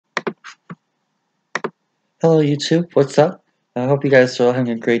Hello YouTube, what's up? I hope you guys are all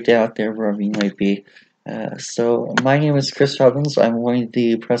having a great day out there wherever you might be. So my name is Chris Robbins. I'm one of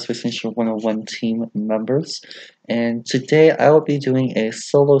the Prospects Nation 101 team members, and today I will be doing a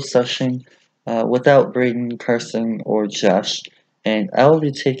solo session without Braden, Carson, or Josh, and I will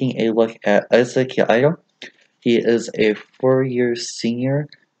be taking a look at Isaac Yiadom. He is a four-year senior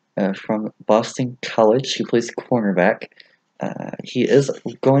from Boston College. He plays cornerback. He is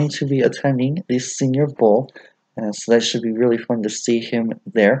going to be attending the Senior Bowl, so that should be really fun to see him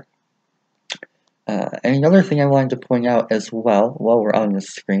there. And another thing I wanted to point out as well, while we're on the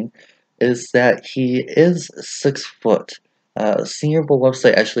screen, is that he is 6 foot. Senior Bowl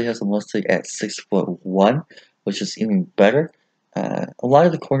website actually has him listed at 6'1", which is even better. A lot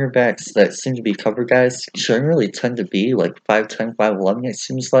of the cornerbacks that seem to be cover guys generally tend to be like 5'10", 5'11", it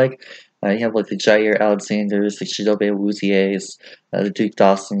seems like. You have like the Jair Alexanders, the Chidobe Awuzies, the Duke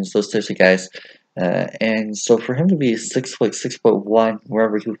Dawsons, those types of guys. And so for him to be 6 foot, 6'1",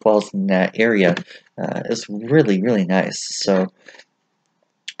 wherever he falls in that area, is really, really nice. So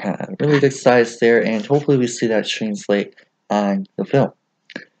really good size there, and hopefully we see that translate on the film.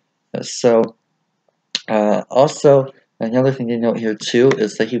 Also, another thing to note here too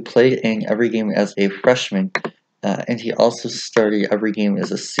is that he played in every game as a freshman, and he also started every game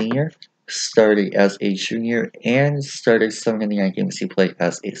as a senior, started as a junior, and started 79 games he played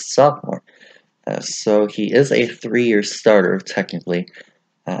as a sophomore. So he is a 3-year starter technically,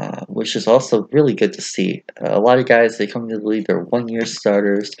 which is also really good to see. A lot of guys, they come into the league, they're 1-year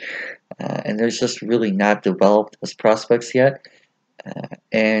starters, and they're just really not developed as prospects yet.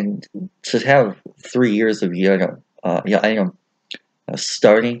 And to have 3 years of Yiadom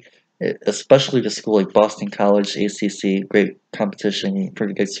starting, especially to school like Boston College, ACC, great competition,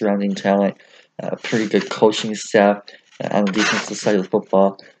 pretty good surrounding talent, pretty good coaching staff on the defensive side of the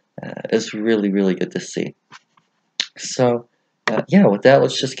football, is really, really good to see. So, yeah, with that,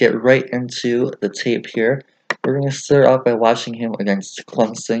 let's just get right into the tape here. We're going to start off by watching him against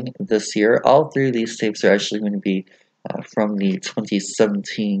Clemson this year. All three of these tapes are actually going to be from the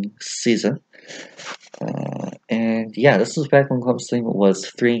 2017 season. And yeah, this was back when Clemson was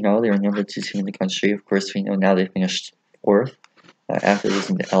 3-0. They were number 2 team in the country. Of course, we know now they finished 4th after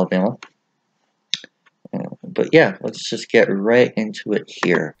losing to Alabama. But yeah, let's just get right into it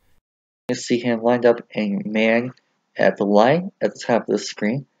here. You see him lined up in man at the line at the top of the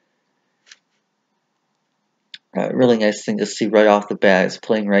screen. Really nice thing to see right off the bat is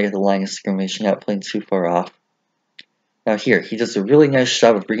playing right at the line of scrimmage, not playing too far off. Now here, he does a really nice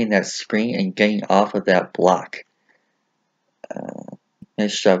job of bringing that screen and getting off of that block.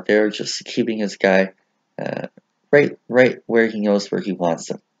 Nice job there, just keeping his guy right where he knows where he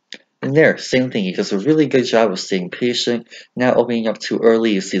wants him. And there, same thing, he does a really good job of staying patient, not opening up too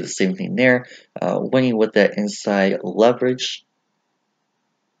early. You see the same thing there, winning with that inside leverage.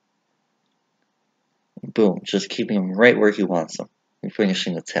 Boom, just keeping him right where he wants him and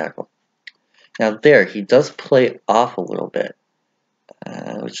finishing the tackle. Now there, he does play off a little bit,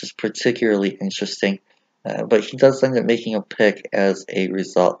 which is particularly interesting. But he does end up making a pick as a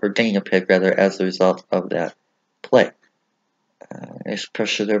result, or getting a pick rather, as a result of that play. Nice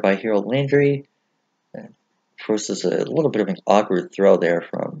pressure there by Harold Landry. Of course, there's a little bit of an awkward throw there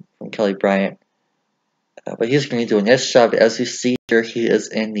from Kelly Bryant. But he's going to do a nice job. As you see here, he is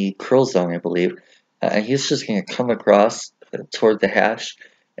in the curl zone, I believe. And he's just going to come across toward the hash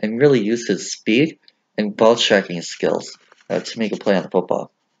and really use his speed and ball tracking skills to make a play on the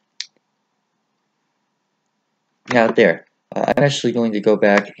football. Now there, I'm actually going to go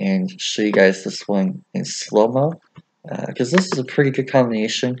back and show you guys this one in slow-mo, because this is a pretty good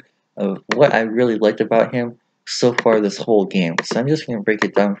combination of what I really liked about him so far this whole game. So I'm just going to break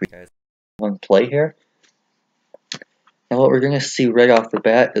it down for you guys in one play here. And what we're going to see right off the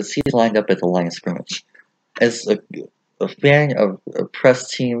bat is he's lined up at the line of scrimmage. As a fan of press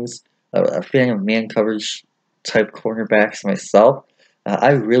teams, a fan of man coverage type cornerbacks myself,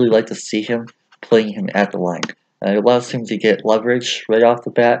 I really like to see him playing him at the line. It allows him to get leverage right off the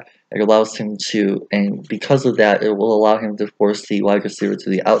bat. It allows him to, and because of that, it will allow him to force the wide receiver to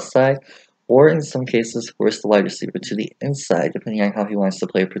the outside, or in some cases, force the wide receiver to the inside, depending on how he wants to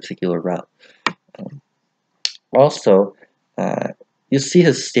play a particular route. Also, you see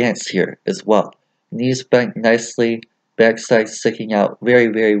his stance here as well. Knees bent nicely, backside sticking out very,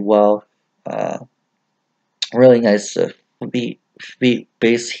 very well. Really nice feet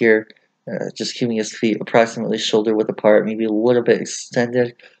base here. Just keeping his feet approximately shoulder width apart, maybe a little bit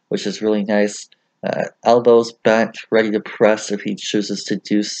extended, which is really nice. Elbows bent, ready to press if he chooses to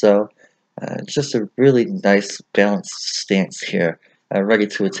do so. Just a really nice balanced stance here, ready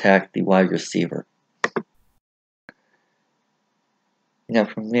to attack the wide receiver. Now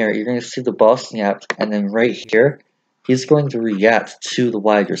from there, you're going to see the ball snapped, and then right here, he's going to react to the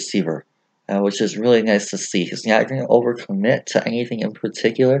wide receiver, which is really nice to see. He's not going to overcommit to anything in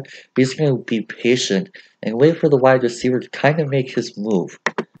particular. He's going to be patient and wait for the wide receiver to kind of make his move.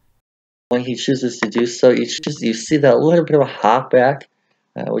 When he chooses to do so, you see that little bit of a hop back,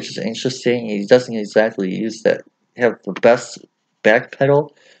 which is interesting. He doesn't exactly have the best back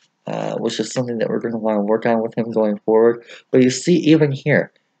pedal, which is something that we're going to want to work on with him going forward. But you see, even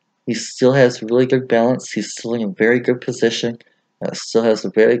here, he still has really good balance. He's still in a very good position. Still has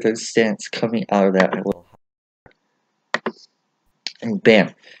a very good stance coming out of that little hop. And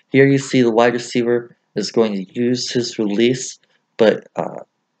bam, here you see the wide receiver is going to use his release, but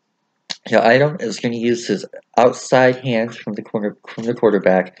Yiadom is going to use his outside hand from the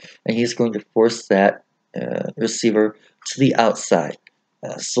quarterback, and he's going to force that receiver to the outside.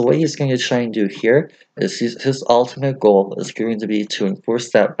 So what he's going to try and do here is his ultimate goal is going to be to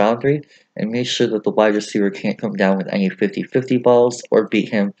enforce that boundary and make sure that the wide receiver can't come down with any 50-50 balls or beat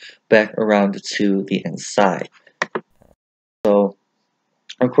him back around to the inside. So,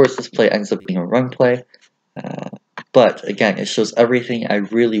 of course, this play ends up being a run play. But again, it shows everything I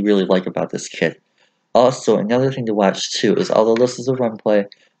really, really like about this kid. Also, another thing to watch too is, although this is a run play,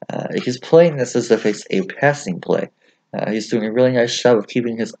 he's playing this as if it's a passing play. He's doing a really nice job of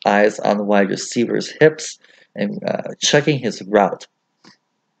keeping his eyes on the wide receiver's hips and checking his route.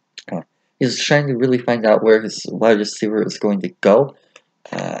 He's trying to really find out where his wide receiver is going to go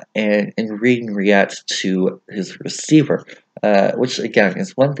and read and react to his receiver. Which again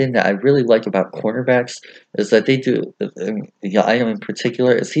is one thing that I really like about cornerbacks, is that they do, Yiadom in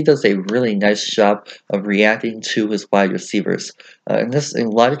particular, is he does a really nice job of reacting to his wide receivers. And this, in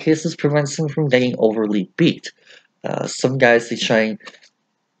a lot of cases, prevents him from getting overly beat. Some guys, they try and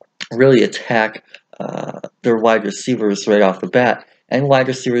really attack their wide receivers right off the bat, and wide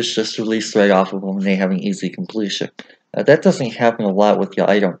receivers just release right off of them and they have an easy completion. That doesn't happen a lot with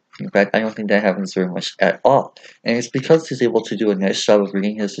Yiadom. In fact, I don't think that happens very much at all. And it's because he's able to do a nice job of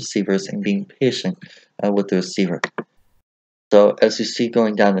reading his receivers and being patient with the receiver. So as you see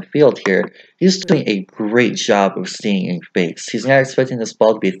going down the field here, he's doing a great job of staying in phase. He's not expecting this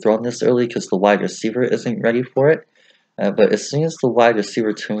ball to be thrown this early because the wide receiver isn't ready for it. But as soon as the wide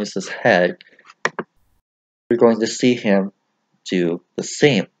receiver turns his head, you're going to see him do the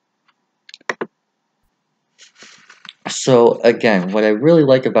same. So again, what I really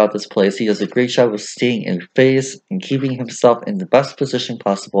like about this play is he does a great job of staying in phase and keeping himself in the best position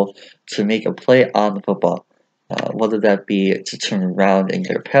possible to make a play on the football. Whether that be to turn around and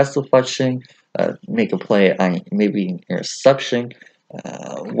get a pass deflection, make a play on maybe an interception,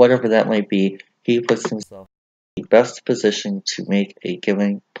 whatever that might be, he puts himself in the best position to make a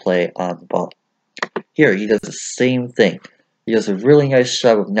given play on the ball. Here, he does the same thing. He does a really nice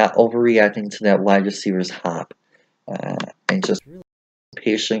job of not overreacting to that wide receiver's hop. And just really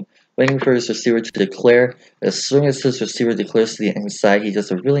patient, waiting for his receiver to declare. As soon as his receiver declares to the inside, he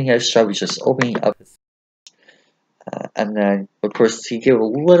does a really nice job of just opening up his and then, of course, he gave a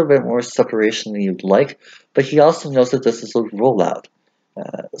little bit more separation than you'd like, but he also knows that this is a rollout.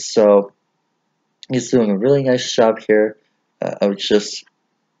 So he's doing a really nice job here of just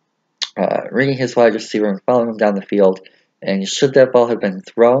reading his wide receiver and following him down the field. And should that ball have been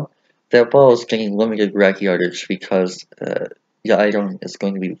thrown, that ball is getting limited rack yardage because Yiadom is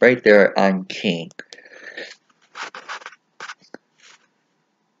going to be right there on Kane.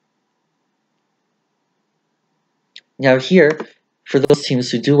 Now here, for those teams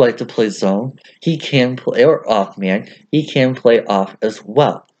who do like to play zone, he can play, or off man, he can play off as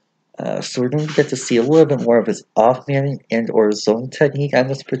well. So we're going to get to see a little bit more of his off man and or zone technique on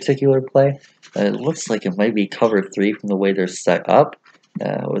this particular play. It looks like it might be cover 3 from the way they're set up.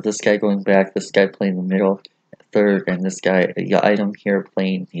 With this guy going back, this guy playing the middle third, and this guy, Yiadom here,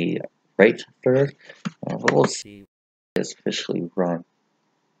 playing the right third. But we'll see when it's officially run.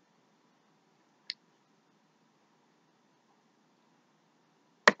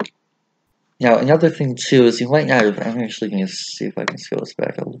 Now, another thing too is you might not have. I'm actually going to see if I can scale this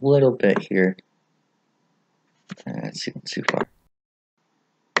back a little bit here. It's even too far.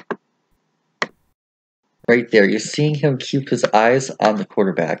 Right there, you're seeing him keep his eyes on the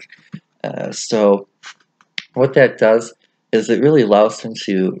quarterback. So what that does is it really allows him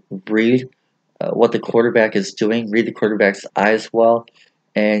to read what the quarterback is doing, read the quarterback's eyes well,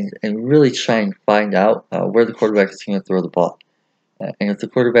 and really try and find out where the quarterback is going to throw the ball. And if the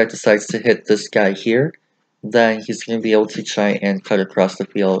quarterback decides to hit this guy here, then he's going to be able to try and cut across the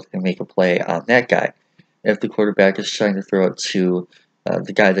field and make a play on that guy. If the quarterback is trying to throw it to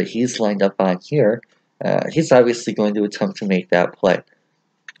the guy that he's lined up on here, he's obviously going to attempt to make that play.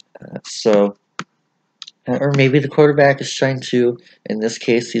 Or maybe the quarterback is trying to, in this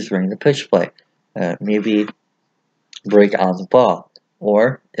case, he's running the pitch play. Maybe break on the ball.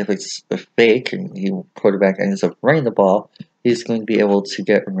 Or if it's a fake and the quarterback ends up running the ball, he's going to be able to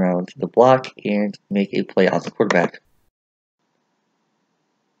get around the block and make a play on the quarterback.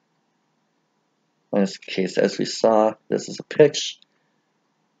 In this case, as we saw, this is a pitch.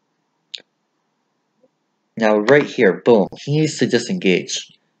 Now right here, boom, he needs to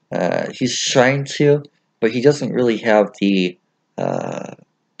disengage. He's trying to, but he doesn't really have the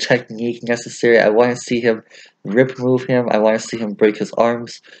technique necessary. I want to see him rip move him. I want to see him break his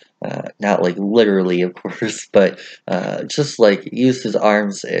arms. Not like literally, of course, but just like use his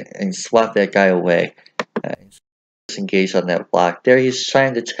arms and swat that guy away. Disengage on that block. There he's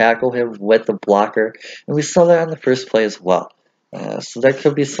trying to tackle him with the blocker, and we saw that on the first play as well. So that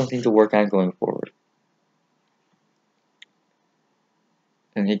could be something to work on going forward.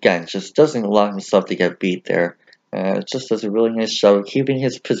 And again, just doesn't allow himself to get beat there. Just does a really nice job of keeping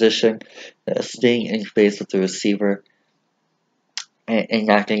his position, staying in phase with the receiver, and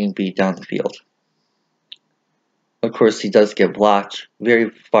not getting beat down the field. Of course, he does get blocked very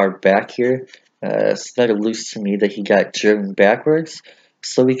far back here. It's not loose to me that he got driven backwards.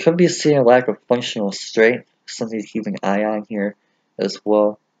 So we could be seeing a lack of functional strength, something to keep an eye on here as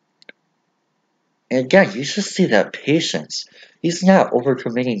well. And again, you just see that patience. He's not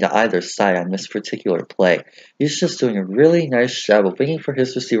overcommitting to either side on this particular play. He's just doing a really nice job of waiting for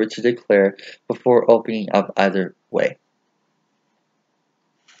his receiver to declare before opening up either way.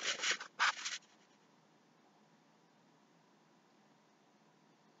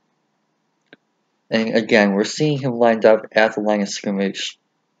 And again, we're seeing him lined up at the line of scrimmage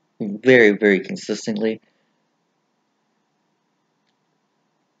very, very consistently.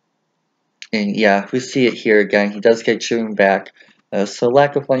 And yeah, we see it here again. He does get driven back. So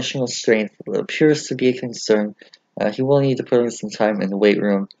lack of functional strength appears to be a concern. He will need to put in some time in the weight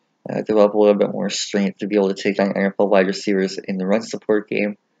room, develop a little bit more strength to be able to take on NFL wide receivers in the run support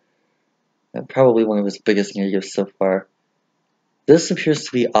game. Probably one of his biggest negatives so far. This appears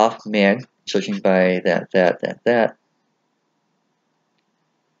to be off man, judging by that.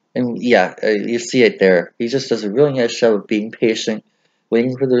 And yeah, you see it there. He just does a really nice job of being patient,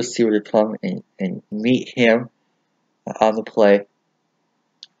 waiting for the receiver to come and meet him on the play.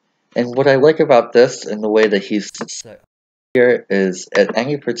 And what I like about this and the way that he's set here is at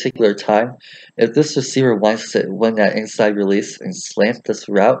any particular time, if this receiver wants to win that inside release and slant this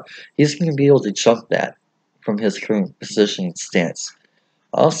route, he's going to be able to jump that from his current positioning stance.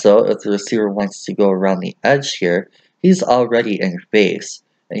 Also, if the receiver wants to go around the edge here, he's already in phase,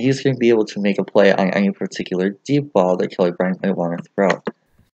 and he's going to be able to make a play on any particular deep ball that Kelly Bryant might want to throw.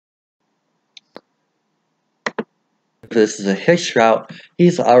 If this is a hitch route,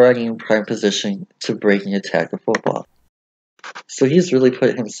 he's already in prime position to break and attack the football. So he's really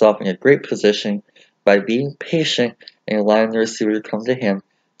put himself in a great position by being patient and allowing the receiver to come to him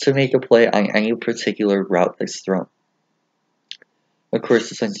to make a play on any particular route that's thrown. Of course,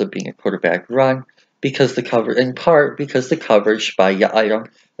 this ends up being a quarterback run because the cover, in part because the coverage by Yiadom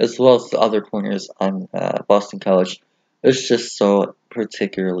as well as the other corners on Boston College is just so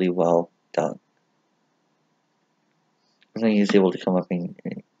particularly well done. And then he's able to come up and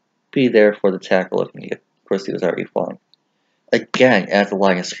be there for the tackle if needed. Of course, he was already falling. Again, at the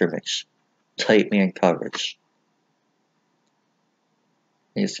line of scrimmage, tight man coverage.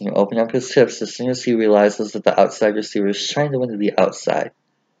 He's going to open up his hips as soon as he realizes that the outside receiver is trying to win to the outside.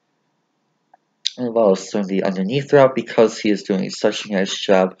 And while it's doing the underneath route because he is doing such a nice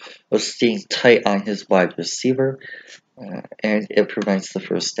job of staying tight on his wide receiver, and it prevents the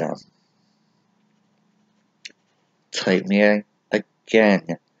first down. Tight man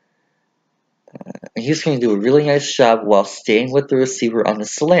again. And he's going to do a really nice job while staying with the receiver on the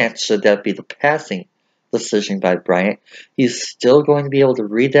slant, should that be the passing decision by Bryant. He's still going to be able to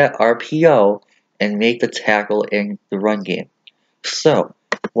read that RPO and make the tackle in the run game. So,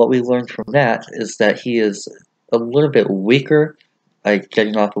 what we learned from that is that he is a little bit weaker at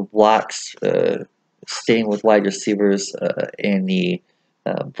getting off of blocks, staying with wide receivers in the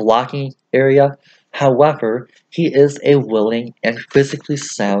blocking area. However, he is a willing and physically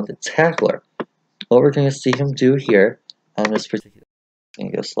sound tackler. What we're going to see him do here on this particular... I'm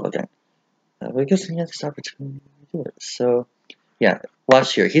going to go slow again. But it gives me this opportunity to do it. So, yeah,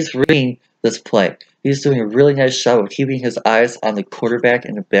 watch here. He's reading this play. He's doing a really nice job of keeping his eyes on the quarterback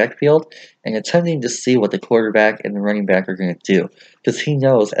in the backfield and attempting to see what the quarterback and the running back are going to do. Because he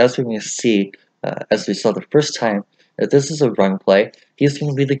knows, as we're going to see, as we saw the first time, if this is a run play, he's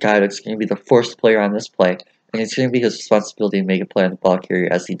going to be the guy that's going to be the first player on this play, and it's going to be his responsibility to make a play on the ball carrier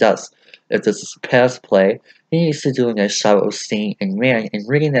as he does. If this is a pass play, he needs to do a nice job of staying in man and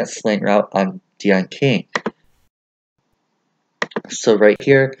reading that slant route on Deion King. So right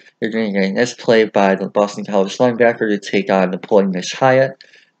here, you're going to get a nice play by the Boston College linebacker to take on the pulling Mitch Hyatt,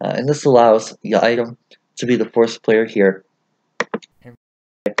 and this allows Yiadom to be the fourth player here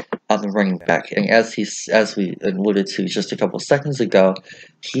on the running back. And as we alluded to just a couple seconds ago,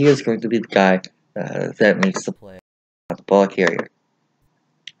 he is going to be the guy that makes the play on the ball carrier.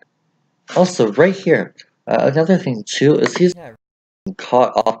 Also, right here, another thing too is he's not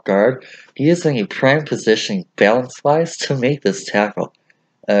caught off guard. He is in a prime position balance-wise to make this tackle.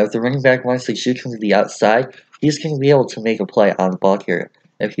 If the running back wants to shoot him to the outside, he's going to be able to make a play on the ball carrier.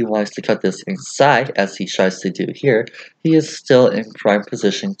 If he wants to cut this inside, as he tries to do here, he is still in prime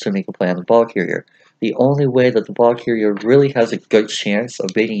position to make a play on the ball carrier. The only way that the ball carrier really has a good chance of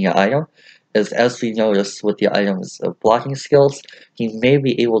beating Yiadom is, as we noticed with Yiadom's blocking skills, he may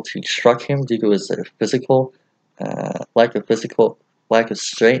be able to struck him due to his lack of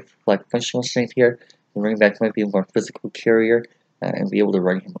strength, lack of functional strength here. The running back might be a more physical carrier and be able to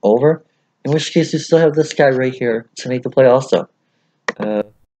run him over. In which case, you still have this guy right here to make the play also.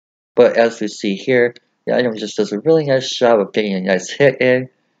 But as we see here, Yiadom just does a really nice job of getting a nice hit in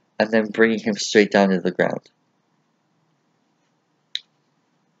and then bringing him straight down to the ground.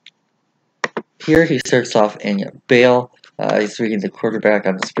 Here he starts off in bail. He's reading the quarterback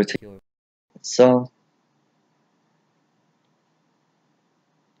on this particular zone.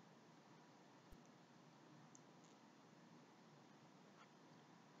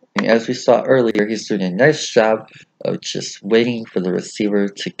 And as we saw earlier, he's doing a nice job of just waiting for the receiver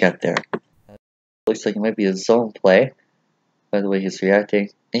to get there. Looks like it might be a zone play by the way he's reacting.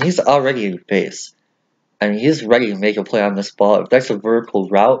 And he's already in base. I mean, he's ready to make a play on this ball. If that's a vertical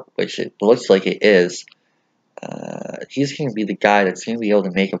route, which it looks like it is, he's going to be the guy that's going to be able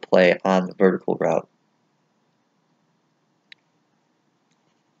to make a play on the vertical route.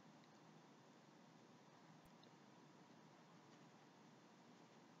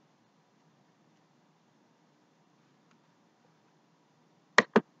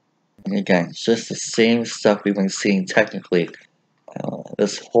 And again, it's just the same stuff we've been seeing technically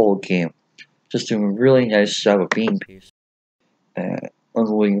this whole game. Just doing a really nice job of being patient and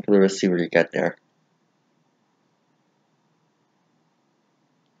waiting for the receiver to get there.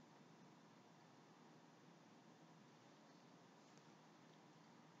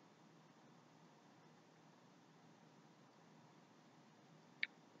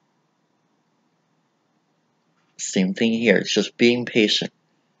 Same thing here, it's just being patient.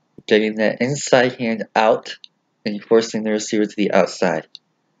 Getting that inside hand out and forcing the receiver to the outside.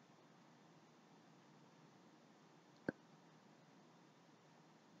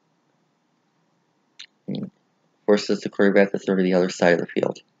 And forces the quarterback to throw to the other side of the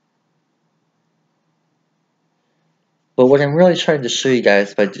field. But what I'm really trying to show you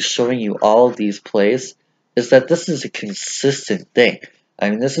guys by showing you all of these plays is that this is a consistent thing. I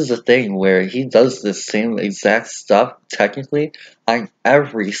mean, this is a thing where he does the same exact stuff, technically, on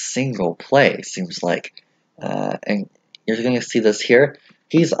every single play, it seems like. And you're going to see this here.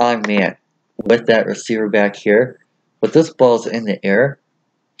 He's on man with that receiver back here. But this ball's in the air.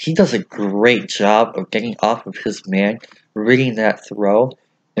 He does a great job of getting off of his man, reading that throw,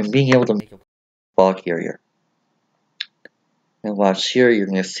 and being able to make a ball carrier. And watch here, you're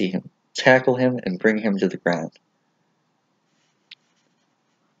going to see him tackle him and bring him to the ground.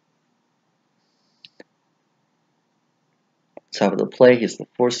 Top of the play, he's the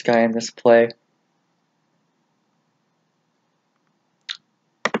fourth guy in this play.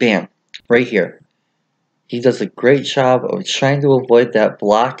 Bam, right here. He does a great job of trying to avoid that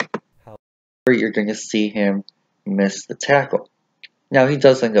block. However, you're going to see him miss the tackle. Now, he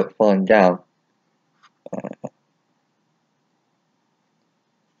does end up falling down.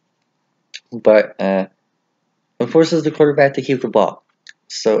 But it forces the quarterback to keep the ball.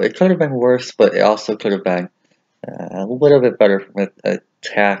 So it could have been worse, but it also could have been a little bit better from a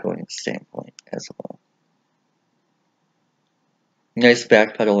tackling standpoint as well. Nice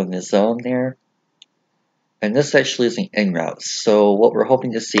backpedal in the zone there. And this actually is an in route. So what we're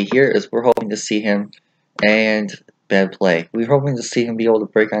hoping to see here is we're hoping to see him and bad play. We're hoping to see him be able to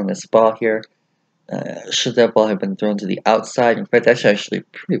break on this ball here. Should that ball have been thrown to the outside? In fact, that's actually a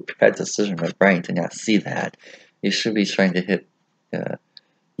pretty bad decision by Brian to not see that. He should be trying to hit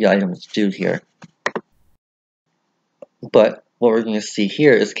Yiadom's dude here. But what we're going to see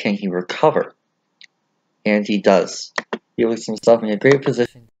here is, can he recover? And he does. He puts himself in a great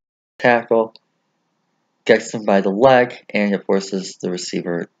position to tackle, gets him by the leg, and it forces the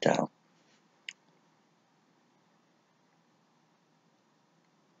receiver down.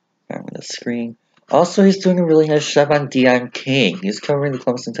 the screen. Also, he's doing a really nice job on Deion King. He's covering the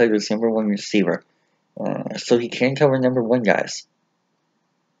Clemson Tigers' #1 receiver. So he can cover #1 guys.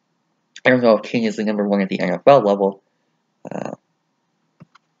 I don't know if King is the #1 at the NFL level.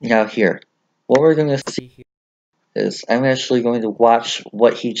 Now here, what we're going to see here is I'm actually going to watch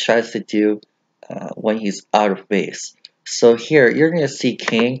what he tries to do when he's out of base. So here, you're going to see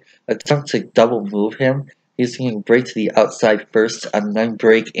King attempt to double move him. He's going to break to the outside first and then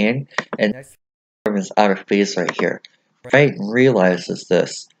break in, and next is out of base right here. Right realizes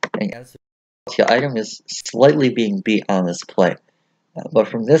this, and as Yiadom is slightly being beat on this play. But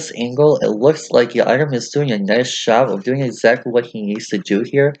from this angle, it looks like Yiadom is doing a nice job of doing exactly what he needs to do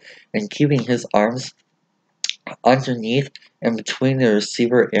here and keeping his arms underneath and between the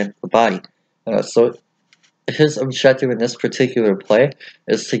receiver and the body. So his objective in this particular play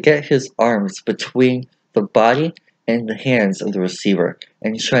is to get his arms between the body and the hands of the receiver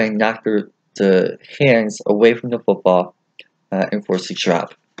and try and knock the hands away from the football and force a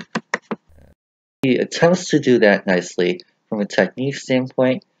drop. He attempts to do that nicely from a technique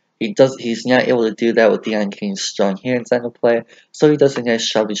standpoint. He's not able to do that with Deion King's strong hands on the play, so he does a nice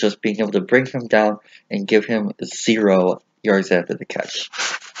job of just being able to bring him down and give him 0 yards after the catch.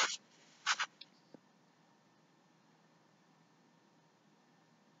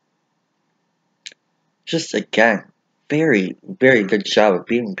 Just again, very, very good job of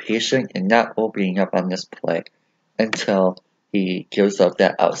being patient and not opening up on this play until he gives up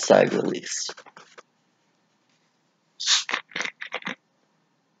that outside release.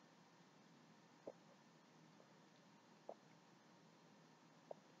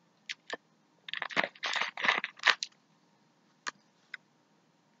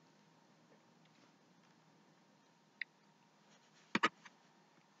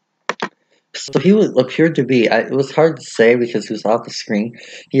 So he appeared to be, it was hard to say because he was off the screen,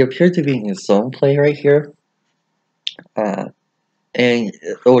 he appeared to be in his zone play right here. And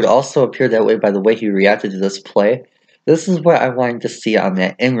it would also appear that way by the way he reacted to this play. This is what I wanted to see on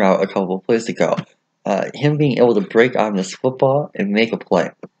that in route a couple of plays ago. Him being able to break on this football and make a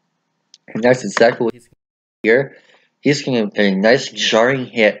play. And that's exactly what he's going to do here. He's going to get a nice jarring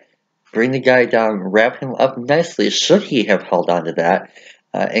hit, bring the guy down, wrap him up nicely, should he have held on to that,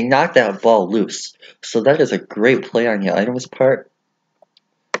 and knock that ball loose. So that is a great play on Yiadom's part.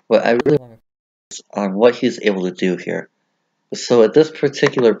 But I really want to focus on what he's able to do here. So at this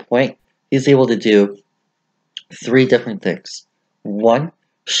particular point, he's able to do 3 different things. 1,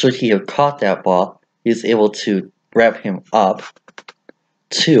 should he have caught that ball, he's able to wrap him up.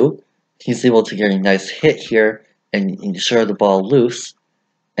 2, he's able to get a nice hit here and ensure the ball loose.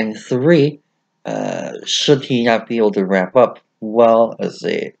 And 3, should he not be able to wrap up, well, as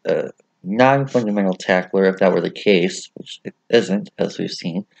a non-fundamental tackler, if that were the case, which it isn't, as we've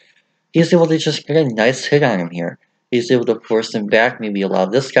seen, he's able to just get a nice hit on him here. He's able to force him back, maybe allow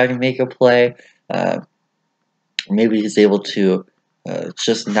this guy to make a play. Maybe he's able to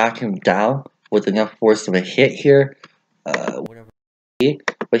just knock him down with enough force of a hit here. Whatever.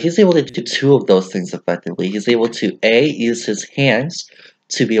 But he's able to do 2 of those things effectively. He's able to, A, use his hands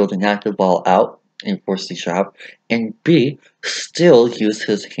to be able to knock the ball out and force the drop, and B, still use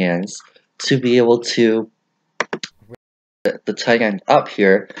his hands to be able to the tight end up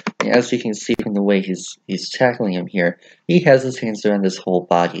here. And as you can see from the way he's tackling him here, he has his hands around his whole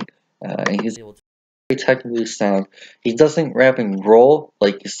body, and he's able to be technically sound. He doesn't wrap and roll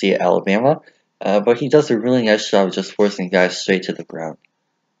like you see at Alabama, but he does a really nice job of just forcing guys straight to the ground.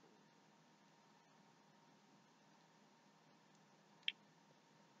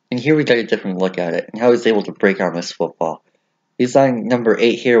 And here we get a different look at it, and how he's able to break on this football. He's on number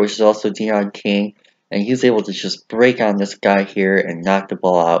 8 here, which is also Deion King, and he's able to just break on this guy here and knock the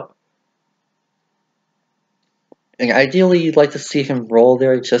ball out. And ideally, you'd like to see him roll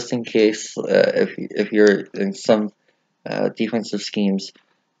there just in case if you're in some defensive schemes,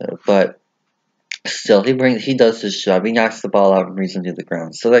 but still, he does his job. He knocks the ball out and brings him to the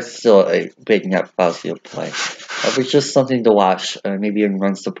ground. So that's still a big net positive play. But just something to watch. Maybe in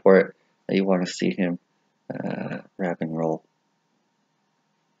run support that you want to see him wrap and roll.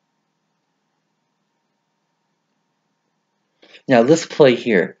 Now this play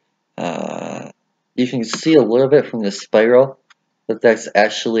here, you can see a little bit from the spiral that that's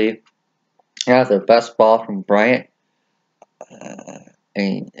actually the best ball from Bryant.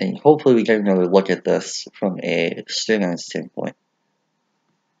 And hopefully we get another look at this from a string-on standpoint.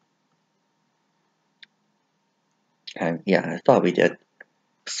 And yeah, I thought we did.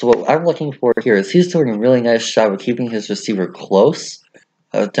 So what I'm looking for here is he's doing a really nice job of keeping his receiver close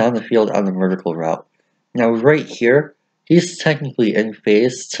down the field on the vertical route. Now right here, he's technically in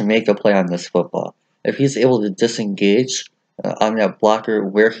phase to make a play on this football. If he's able to disengage on that blocker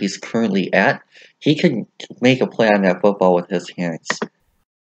where he's currently at, he can make a play on that football with his hands.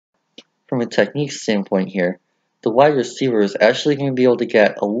 From a technique standpoint here, the wide receiver is actually going to be able to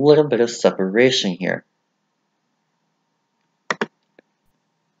get a little bit of separation here.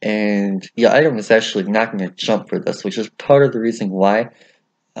 And Yiadom is actually not going to jump for this, which is part of the reason why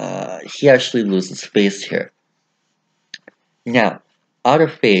he actually loses phase here. Now, out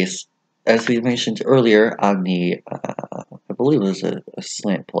of phase, as we mentioned earlier on the, I believe it was a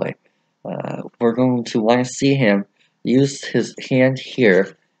slant play, we're going to want to see him use his hand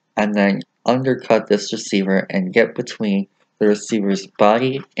here and then undercut this receiver and get between the receiver's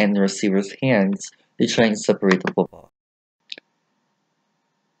body and the receiver's hands to try and separate the football.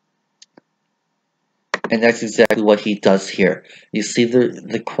 And that's exactly what he does here. You see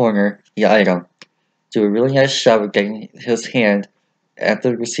the corner, Yiadom, do a really nice job of getting his hand at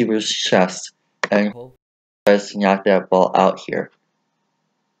the receiver's chest and tries to knock that ball out here.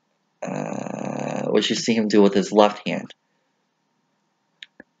 Which you see him do with his left hand.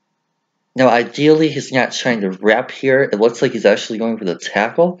 Now, ideally, he's not trying to wrap here. It looks like he's actually going for the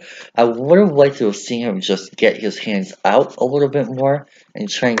tackle. I would have liked to have seen him just get his hands out a little bit more and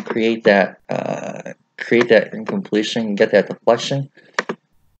try and create that incompletion and get that deflection.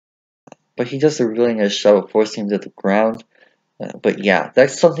 But he does a really nice job of forcing him to the ground. But yeah,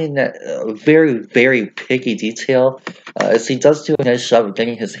 that's something that very, very picky detail, as he does do a nice job of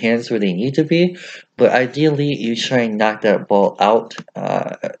getting his hands where they need to be, but ideally you try and knock that ball out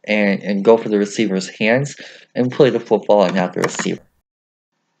and go for the receiver's hands and play the football and not the receiver.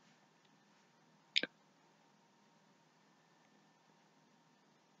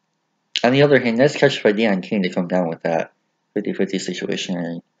 On the other hand, nice catch by Deion Kane to come down with that 50-50 situation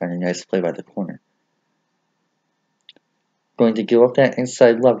and a nice play by the corner. Going to give up that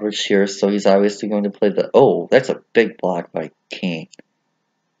inside leverage here, so he's obviously going to play the... Oh, that's a big block by Kane.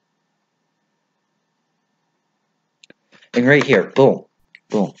 And right here, boom,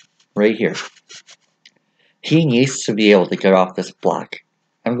 boom, right here. He needs to be able to get off this block.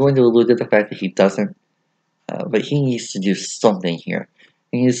 I'm going to allude to the fact that he doesn't, but he needs to do something here.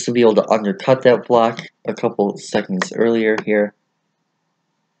 He needs to be able to undercut that block a couple seconds earlier here.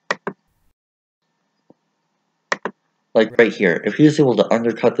 Like right here, if he's able to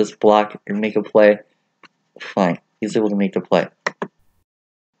undercut this block and make a play, fine, he's able to make the play.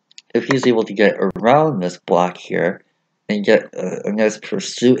 If he's able to get around this block here and get a nice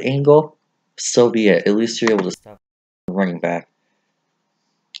pursuit angle, so be it. At least you're able to stop the running back.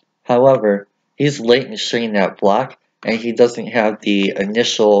 However, he's late in shutting that block, and he doesn't have the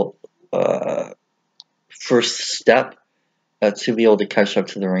initial first step to be able to catch up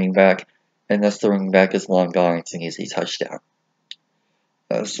to the running back. And thus the running back is long gone. It's an easy touchdown.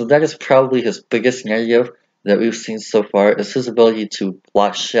 So that is probably his biggest negative that we've seen so far, is his ability to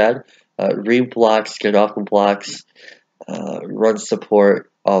block shed, read blocks, get off the blocks, run support,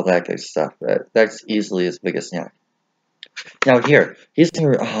 all that good stuff. That's easily his biggest negative. Now here, he's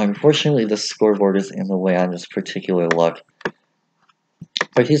going to, unfortunately the scoreboard is in the way on this particular look.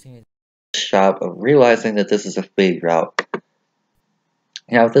 But he's doing a job of realizing that this is a fade route.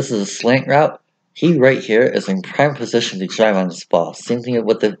 Now, if this is a slant route, he right here is in prime position to drive on this ball. Same thing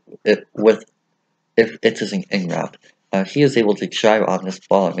with if it is an in route. He is able to drive on this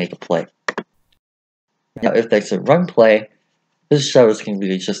ball and make a play. Now, if that's a run play, his job is going to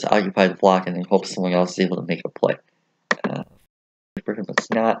be just to occupy the block and then hope someone else is able to make a play. For him, it's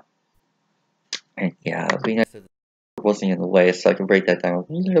not. And yeah, it'd be nice if it wasn't in the way, so I can break that down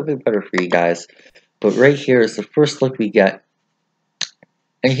a little bit better for you guys. But right here is the first look we get.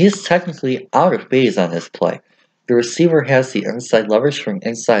 And he's technically out of phase on this play. The receiver has the inside leverage for an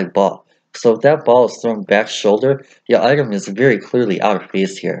inside ball. So if that ball is thrown back shoulder, Yiadom is very clearly out of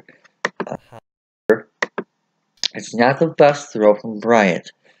phase here. It's not the best throw from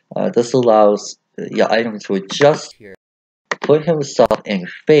Bryant. This allows Yiadom to adjust here, put himself in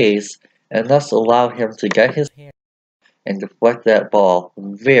phase, and thus allow him to get his hand and deflect that ball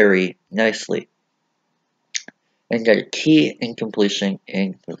very nicely. And get a key incompletion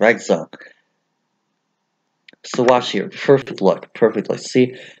in the red zone. So watch here, perfect look, perfect look.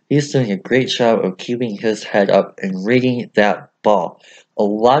 See, he's doing a great job of keeping his head up and reading that ball. A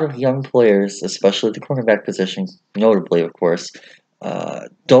lot of young players, especially the cornerback position, notably of course,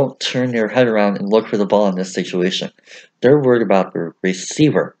 don't turn their head around and look for the ball in this situation. They're worried about the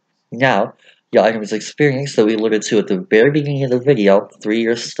receiver. Now, Yiadom's experience that we alluded to at the very beginning of the video,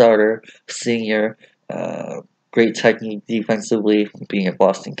 3-year starter, senior, great technique defensively, being at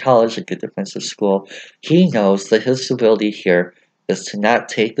Boston College, a good defensive school. He knows that his ability here is to not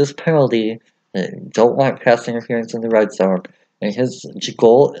take this penalty. Don't want pass interference in the red zone. And his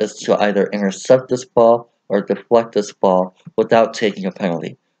goal is to either intercept this ball or deflect this ball without taking a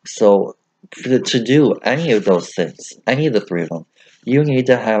penalty. So to do any of those things, any of the three of them, you need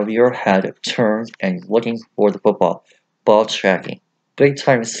to have your head turned and looking for the football. Ball tracking. Big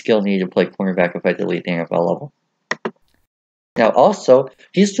time skill needed to play cornerback effectively at the NFL level. Now also,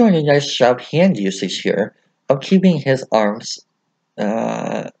 he's doing a nice job hand usage here of keeping his arms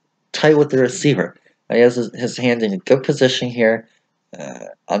tight with the receiver. He has his hand in a good position here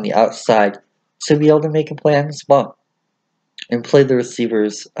on the outside to be able to make a play on this ball and play the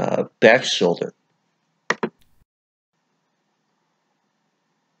receiver's back shoulder.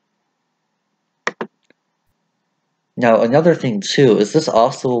 Now another thing too is this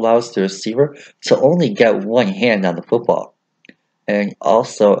also allows the receiver to only get one hand on the football. And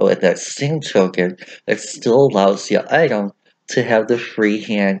also at that same token, it still allows Yiadom to have the free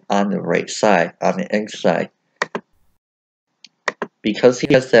hand on the right side, on the inside. Because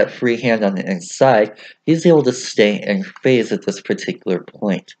he has that free hand on the inside, he's able to stay in phase at this particular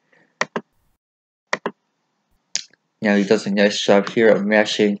point. Now he does a nice job here of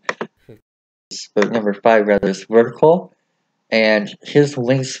matching number 5 rather is vertical, and his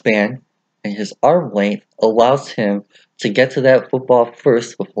wingspan and his arm length allows him to get to that football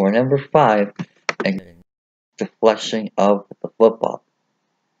first before number 5 and deflection of the football.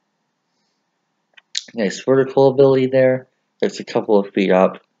 Nice vertical ability there. There's a couple of feet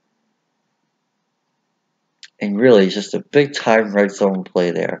up. And really just a big time red zone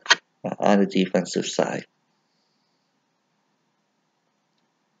play there on the defensive side.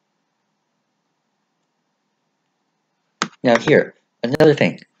 Now here, another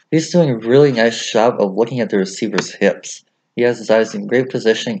thing. He's doing a really nice job of looking at the receiver's hips. He has his eyes in great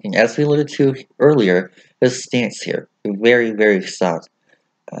position, and as we alluded to earlier, his stance here, very, very sound.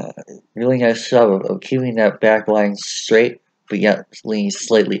 Really nice job of keeping that back line straight, but yet leaning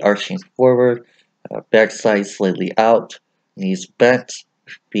slightly arching forward, backside slightly out, knees bent,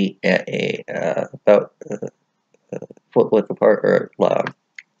 feet at about foot width apart, or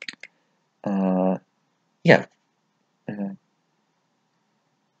yeah.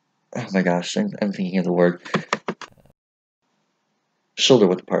 Oh my gosh, I'm thinking of the word. Shoulder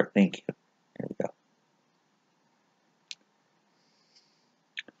width apart, thank you. There we go.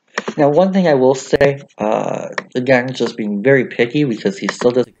 Now, one thing I will say, again, just being very picky because he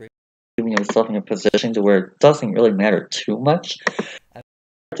still does keeping himself in a position to where it doesn't really matter too much. I'd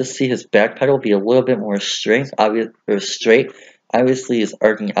like to see his back pedal be a little bit more straight. Obviously, he's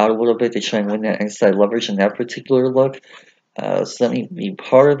arcing out a little bit to try and win that inside leverage in that particular look. So that may be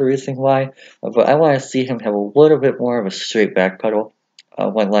part of the reason why. But I want to see him have a little bit more of a straight back pedal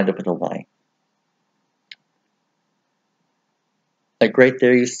when lined up in the line. Like right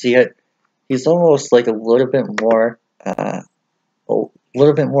there, you see it. He's almost like a little bit more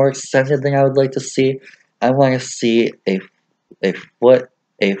extended than I would like to see. I want to see a foot,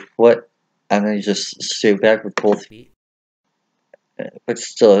 and then just straight back with both feet. But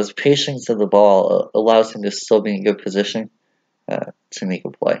still, his patience of the ball allows him to still be in good position to make a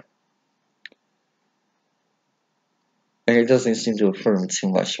play. And it doesn't seem to affirm too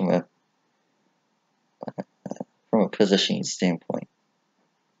much from a positioning standpoint.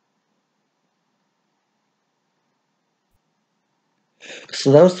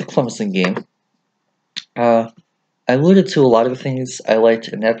 So that was the Clemson game. I alluded to a lot of the things I liked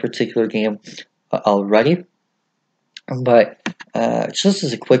in that particular game already. But just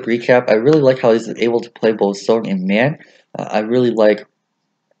as a quick recap, I really like how he's able to play both zone and man. I really like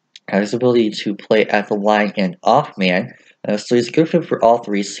his ability to play at the line and off man. So he's a good fit for all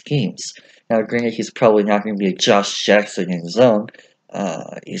three schemes. Now, granted, he's probably not going to be a Josh Jackson in zone.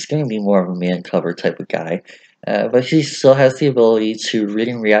 He's going to be more of a man cover type of guy. But he still has the ability to read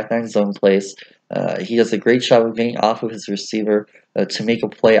and react on zone plays. He does a great job of getting off of his receiver to make a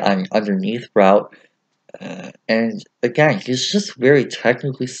play on an underneath route. And again, he's just very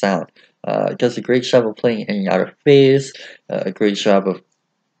technically sound. Does a great job of playing in and out of phase. A great job of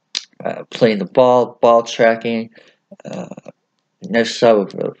playing the ball tracking. Nice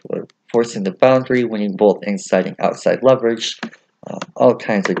job of forcing the boundary, winning both inside and outside leverage. All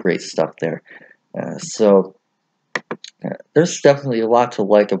kinds of great stuff there. So there's definitely a lot to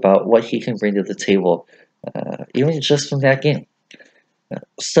like about what he can bring to the table, even just from that game.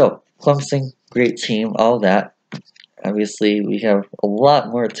 So, Clemson, great team, all that. Obviously, we have a lot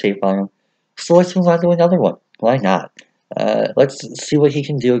more tape on him. So let's move on to another one. Why not? Let's see what he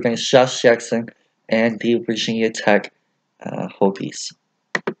can do against Josh Jackson and the Virginia Tech Hokies.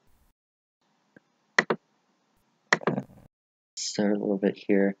 Start a little bit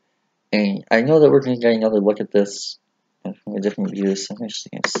here. And I know that we're going to get another look at this from a different view, so I'm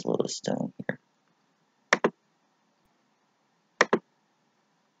actually going to slow this down here.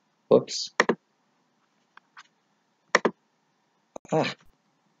 Whoops. Alright,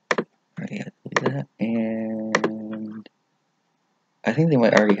 do that. And I think they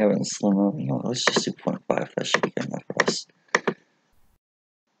might already have it in slow-mo. You know, let's just do 0.5. That should be good enough for us.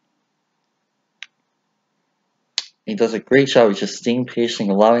 He does a great job of just staying patient,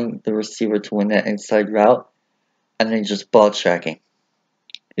 allowing the receiver to win that inside route, and then just ball tracking.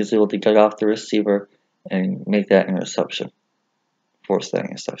 He's able to get off the receiver and make that interception. Force that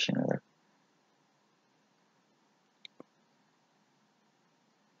interception, rather.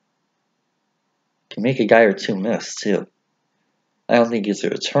 Can make a guy or two miss, too. I don't think he's a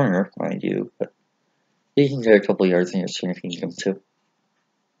returner, mind you, but he can get a couple yards in return if you need him to.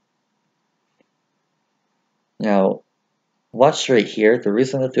 Now, watch right here. The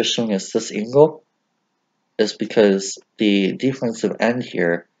reason that they're showing us this angle is because the defensive end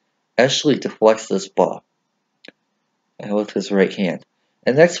here actually deflects this ball with his right hand.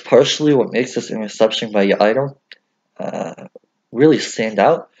 And that's partially what makes this interception by Yiadom really stand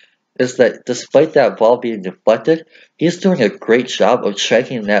out, is that despite that ball being deflected, he's doing a great job of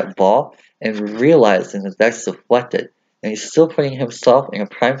tracking that ball and realizing that that's deflected. And he's still putting himself in a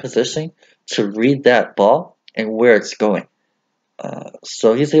prime position to read that ball and where it's going.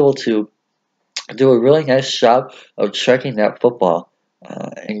 So he's able to do a really nice job of tracking that football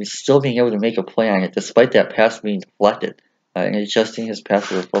and still being able to make a play on it despite that pass being deflected and adjusting his pass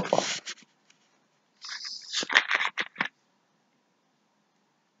to the football.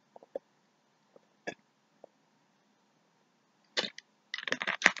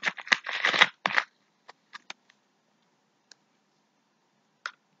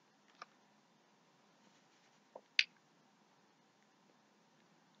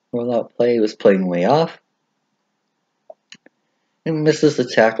 Rollout play was playing way off and misses the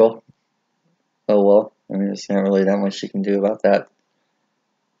tackle. Oh well, I mean, there's not really that much you can do about that.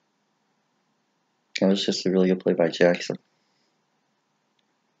 That was just a really good play by Jackson.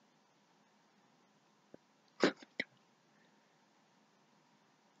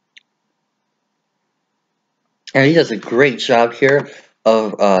 And he does a great job here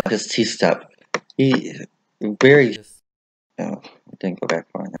of his T-step. He very... Oh, I didn't go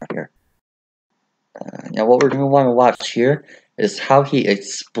back far enough here. Now what we're going to want to watch here is how he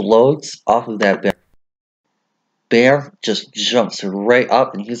explodes off of that bear. Bear just jumps right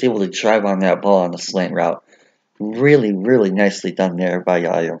up and he's able to drive on that ball on the slant route. Really, really nicely done there by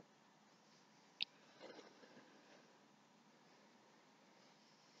Yiadom.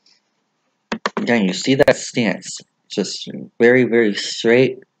 Again, you see that stance. Just very, very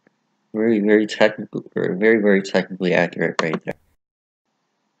straight, very, very technical, or very, very technically accurate right there.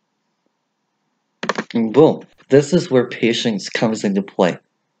 And boom, this is where patience comes into play.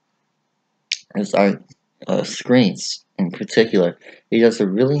 As our screens in particular, he does a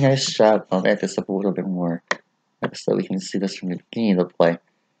really nice job. I'll add this up a little bit more so we can see this from the beginning of the play.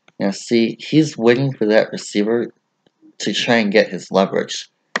 Now see, he's waiting for that receiver to try and get his leverage.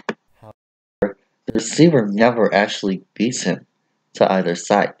 The receiver never actually beats him to either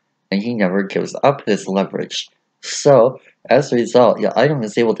side, and he never gives up his leverage. So, as a result, Yiadom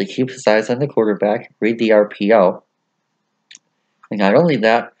is able to keep his eyes on the quarterback, read the RPO, and not only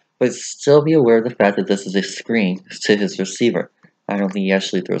that, but still be aware of the fact that this is a screen to his receiver. I don't think he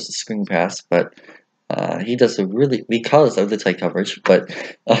actually throws a screen pass, but he does a really, because of the tight coverage, but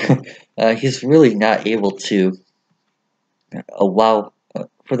he's really not able to allow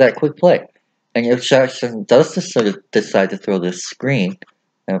for that quick play. And if Jackson does decide to throw this screen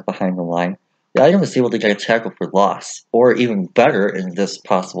behind the line, Yiadom is able to get a tackle for loss. Or even better, in this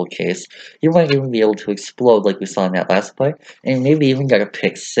possible case, he might even be able to explode like we saw in that last play, and maybe even get a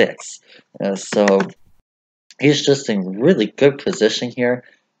pick six. So he's just in really good position here.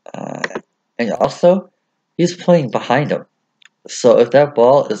 And also, he's playing behind him. So if that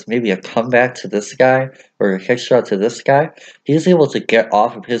ball is maybe a comeback to this guy or a kick shot to this guy, he's able to get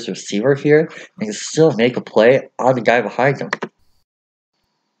off of his receiver here and still make a play on the guy behind him.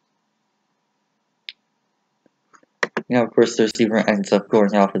 Now, of course, the receiver ends up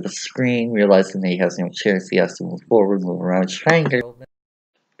going off of the screen, realizing that he has no chance. He has to move forward, move around, try and get over.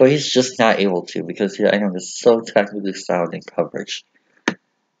 But he's just not able to because I know is so technically sound in coverage.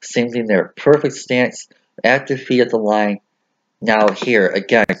 Same thing there. Perfect stance, active feet at the line. Now here,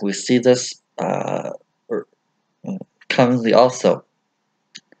 again, we see this commonly also.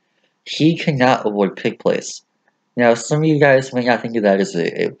 he cannot avoid pick plays. Now, some of you guys might not think of that as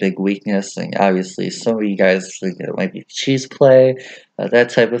a big weakness, and obviously some of you guys think that it might be cheese play, that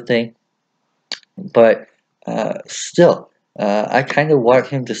type of thing. But still, I kind of want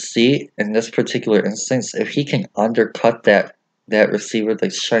him to see in this particular instance if he can undercut that receiver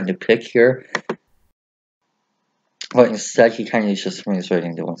that's trying to pick here. But instead, he kind of just runs right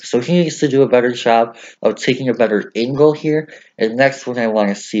into him. So he needs to do a better job of taking a better angle here. And that's what I want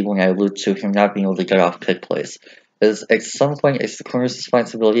to see when I allude to him not being able to get off pick plays. Is at some point, it's the corner's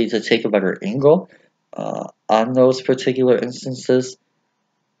responsibility to take a better angle on those particular instances.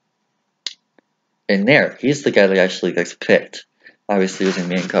 And there, he's the guy that actually gets picked. Obviously, using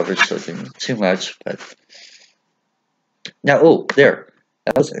man coverage, so it didn't too much. But now, oh, there.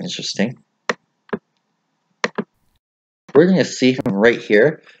 That was interesting. We're going to see him right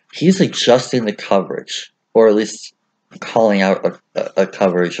here. He's adjusting the coverage, or at least calling out a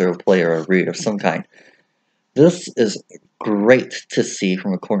coverage or a play or a read of some kind. This is great to see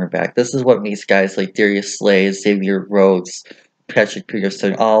from a cornerback. This is what makes guys like Darius Slay, Xavier Rhodes, Patrick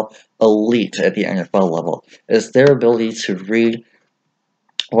Peterson all elite at the NFL level, is their ability to read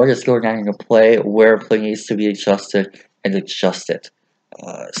what is going on in a play, where a play needs to be adjusted, and adjust it.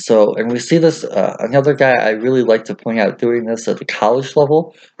 And we see this, another guy I really like to point out doing this at the college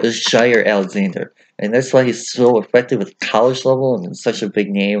level is Jair Alexander. And that's why he's so effective at the college level and such a big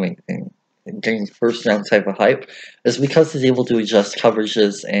name and getting first round type of hype, is because he's able to adjust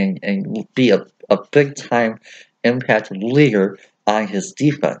coverages and be a big time impact leader on his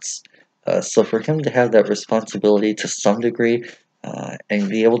defense. So for him to have that responsibility to some degree, and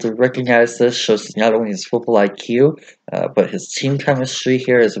be able to recognize this shows not only his football IQ, but his team chemistry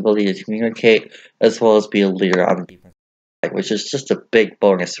here, his ability to communicate, as well as be a leader on the defense side, which is just a big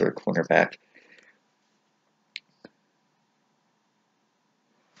bonus for a cornerback.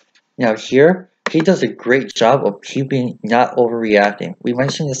 Now here, he does a great job of not overreacting. We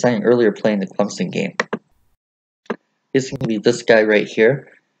mentioned this on an earlier play in the Clemson game. He's going to be this guy right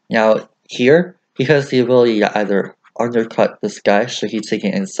here. Now here, he has the ability to either undercut this guy, so he's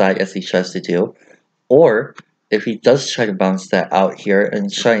taking inside as he tries to do, or if he does try to bounce that out here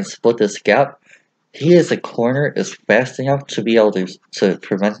and try and split this gap, he as a corner is fast enough to be able to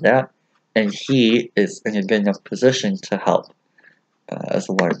prevent that, and he is in a good enough position to help as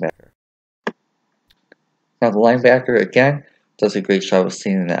a linebacker. Now the linebacker again does a great job of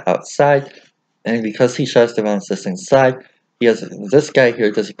seeing that outside, and because he tries to bounce this inside, this guy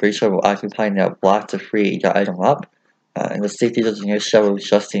here does a great job of occupying that block to free Yiadom up. And the safety does a nice job of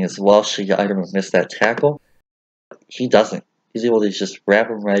adjusting as well should Yiadom miss that tackle. He doesn't. He's able to just wrap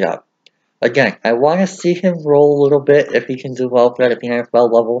him right up. Again, I want to see him roll a little bit if he can develop that at the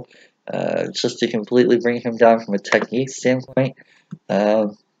NFL level, just to completely bring him down from a technique standpoint.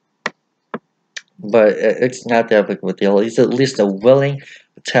 But it's not that big of a deal. He's at least a willing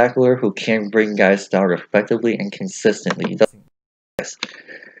tackler who can bring guys down effectively and consistently. He doesn't.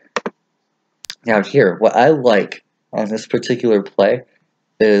 Now here, what I like on this particular play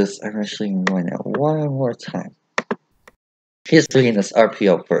is, I'm actually going to one more time. He's doing this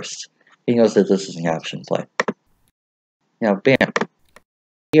RPO first. He knows that this is an option play. Now, bam.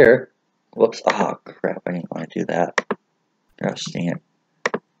 Here, whoops, oh crap, I didn't want to do that. Gosh dang it.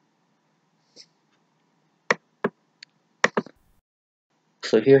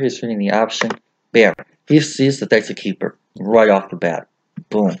 So here he's reading the option. Bam. He sees that that's a keeper right off the bat.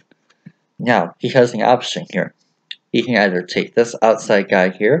 Boom. Now, he has an option here. He can either take this outside guy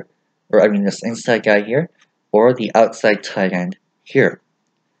here, or this inside guy here, or the outside tight end here.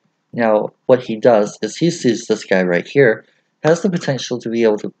 Now, what he does is he sees this guy right here has the potential to be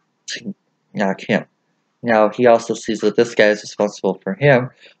able to knock him. Now, he also sees that this guy is responsible for him,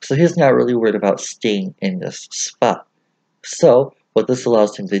 so he's not really worried about staying in this spot. So, what this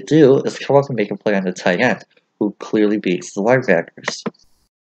allows him to do is come up and make a play on the tight end, who clearly beats the linebackers.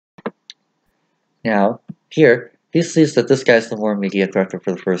 Now, here, he sees that this guy's the more immediate threat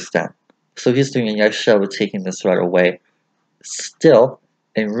for the first down. So he's doing a nice job of taking this right away. Still,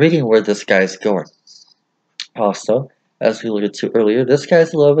 and reading where this guy's going. Also, as we alluded to earlier, this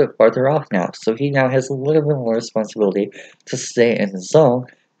guy's a little bit farther off now. So he now has a little bit more responsibility to stay in the zone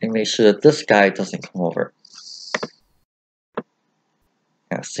and make sure that this guy doesn't come over.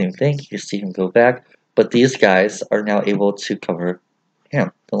 Now, same thing, you see him go back, but these guys are now able to cover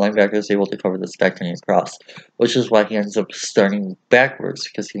him. The linebacker is able to cover this guy coming across, which is why he ends up starting backwards,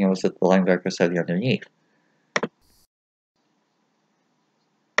 because he knows that the linebackers have the underneath.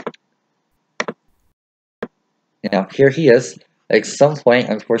 Now, here he is, At some point,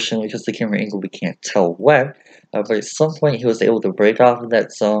 unfortunately, because the camera angle, we can't tell when, but at some point he was able to break off of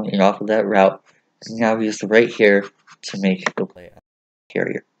that zone and off of that route, and now he's right here to make the play on the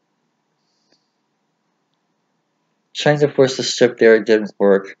carrier. Trying to force the strip there, it didn't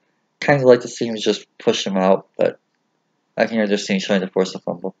work. Kind of like to see him just push him out, but I can understand trying to force a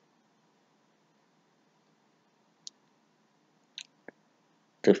fumble.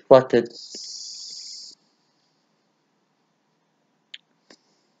 Deflected.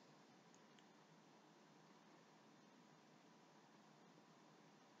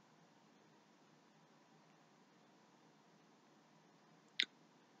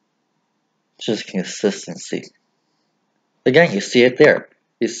 Just consistency. Again, you see it there.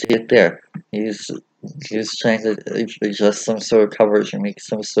 You see it there. He's trying to adjust some sort of coverage or make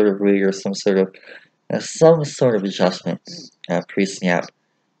some sort of read or some sort of adjustment pre-snap.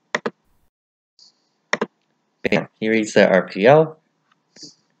 Bam. He reads that RPO.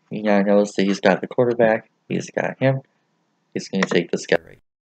 He now knows that he's got the quarterback. He's got him. He's going to take this guy right.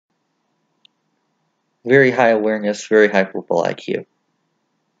 Very high awareness, very high football IQ.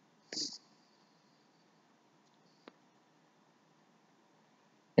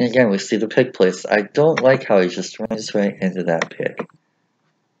 And again, we see the pick place. I don't like how he just runs right into that pick.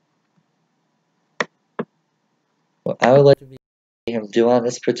 What I would like to see him do on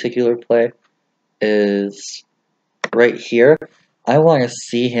this particular play is right here. I want to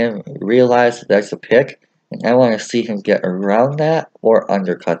see him realize that that's a pick, and I want to see him get around that or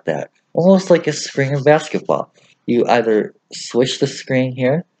undercut that. Almost like a screen in basketball. You either switch the screen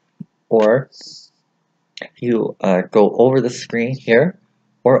here, or you go over the screen here,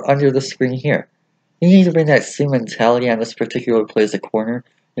 or under the screen here. You need to bring that same mentality on this particular play as a corner.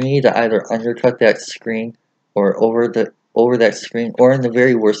 You need to either undercut that screen or over that screen, or in the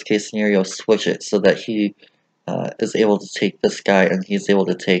very worst case scenario, switch it so that he is able to take this guy and he's able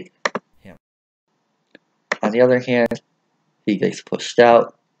to take him. On the other hand, he gets pushed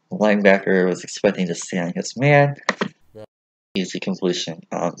out. The linebacker was expecting to stay on his man. Easy completion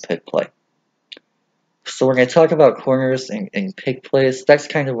on pick play. So when I talk about corners and pick plays, that's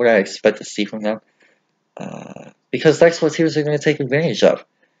kind of what I expect to see from them. Because that's what teams are going to take advantage of.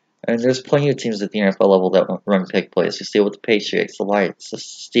 And there's plenty of teams at the NFL level that run pick plays. You see it with the Patriots, the Lions, the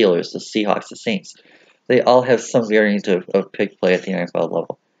Steelers, the Seahawks, the Saints. They all have some variant of pick play at the NFL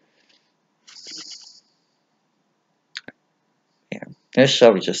level. Yeah. Nice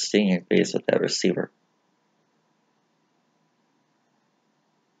shot with just staying in phase with that receiver.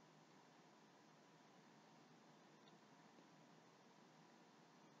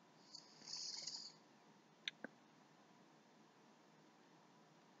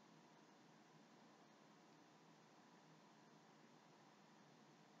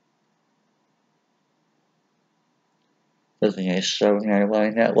 Does a nice job in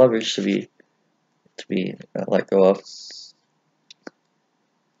allowing that leverage to be let go of.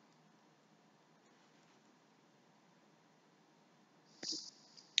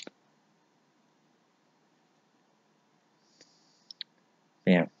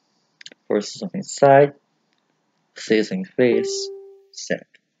 Bam. Forces him inside. Stays in face. Sack.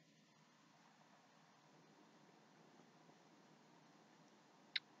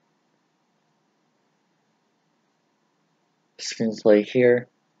 Screenplay here.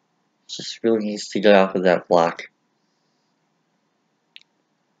 Just really needs to get off of that block.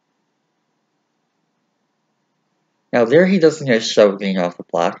 Now there he does a nice job of getting off the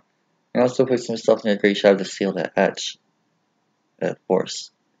block. And also puts himself in a great job to seal that edge. That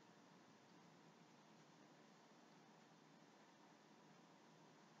force.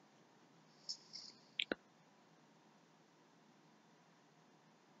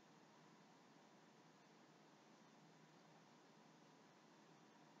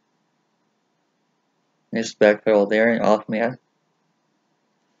 Nice back pedal there and off man.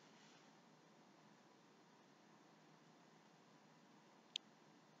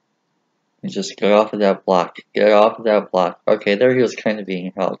 And just get off of that block. Get off of that block. Okay, there he was kind of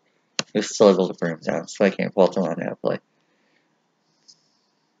being held. He was still able to bring him down, so I can't fault him on that play.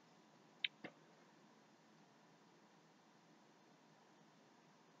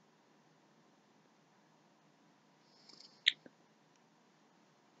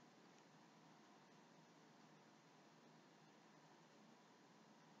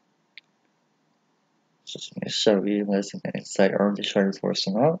 Just make sure we utilizing that inside arm to try to force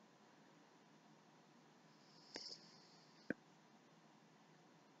him out.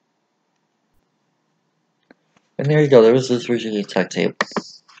 And there you go, there was this Virginia Tech tape.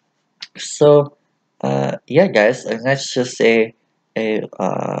 So, yeah, guys, and that's just a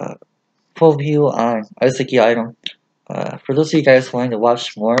full view on Isaac Yiadom For those of you guys wanting to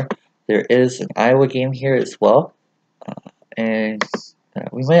watch more, there is an Iowa game here as well, and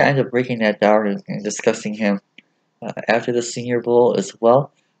we might end up breaking that down and discussing him after the Senior Bowl as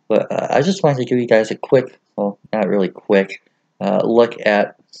well. But I just wanted to give you guys a quick, well, not really quick, look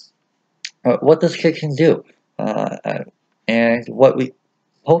at what this kid can do and what we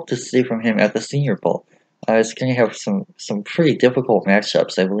hope to see from him at the Senior Bowl. It's going to have some pretty difficult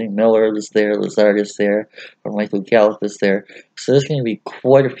matchups. I believe Miller is there, Lazard is there, or Michael Gallup is there. So there's going to be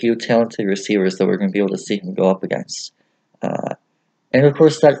quite a few talented receivers that we're going to be able to see him go up against. And of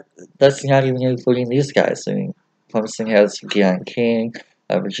course, that's not even including these guys. I mean, Clemson has Deion King.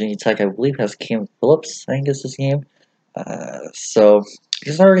 Virginia Tech, I believe, has Cam Phillips, I think is his name. So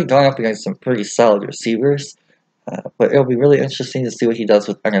he's already gone up against some pretty solid receivers. But it'll be really interesting to see what he does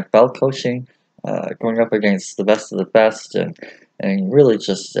with NFL coaching, going up against the best of the best, and really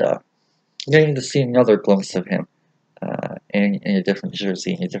just getting to see another glimpse of him in a different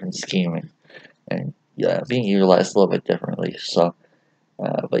jersey, in a different scheme, and being utilized a little bit differently. So,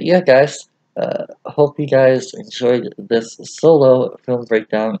 but yeah, guys, hope you guys enjoyed this solo film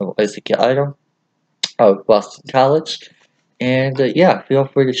breakdown of Isaac Yiadom of Boston College. And yeah, feel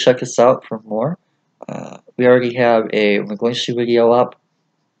free to check us out for more. We already have a McGlinchey video up,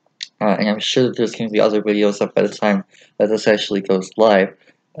 and I'm sure that there's going to be other videos up by the time that this actually goes live.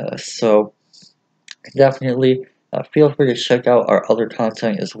 So definitely feel free to check out our other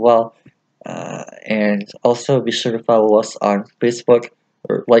content as well. And also be sure to follow us on Facebook,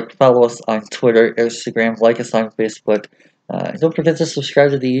 or follow us on Twitter, Instagram, like us on Facebook. Don't forget to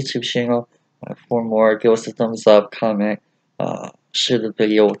subscribe to the YouTube channel for more. Give us a thumbs up, comment, share the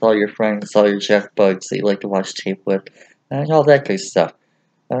video with all your friends, all your jackbugs that you like to watch tape with, and all that good stuff.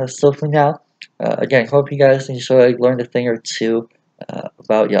 So for now, again, hope you guys enjoyed, learned a thing or two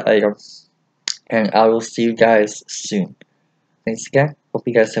about your items, and I will see you guys soon. Thanks again. Hope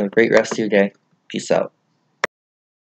you guys have a great rest of your day. Peace out.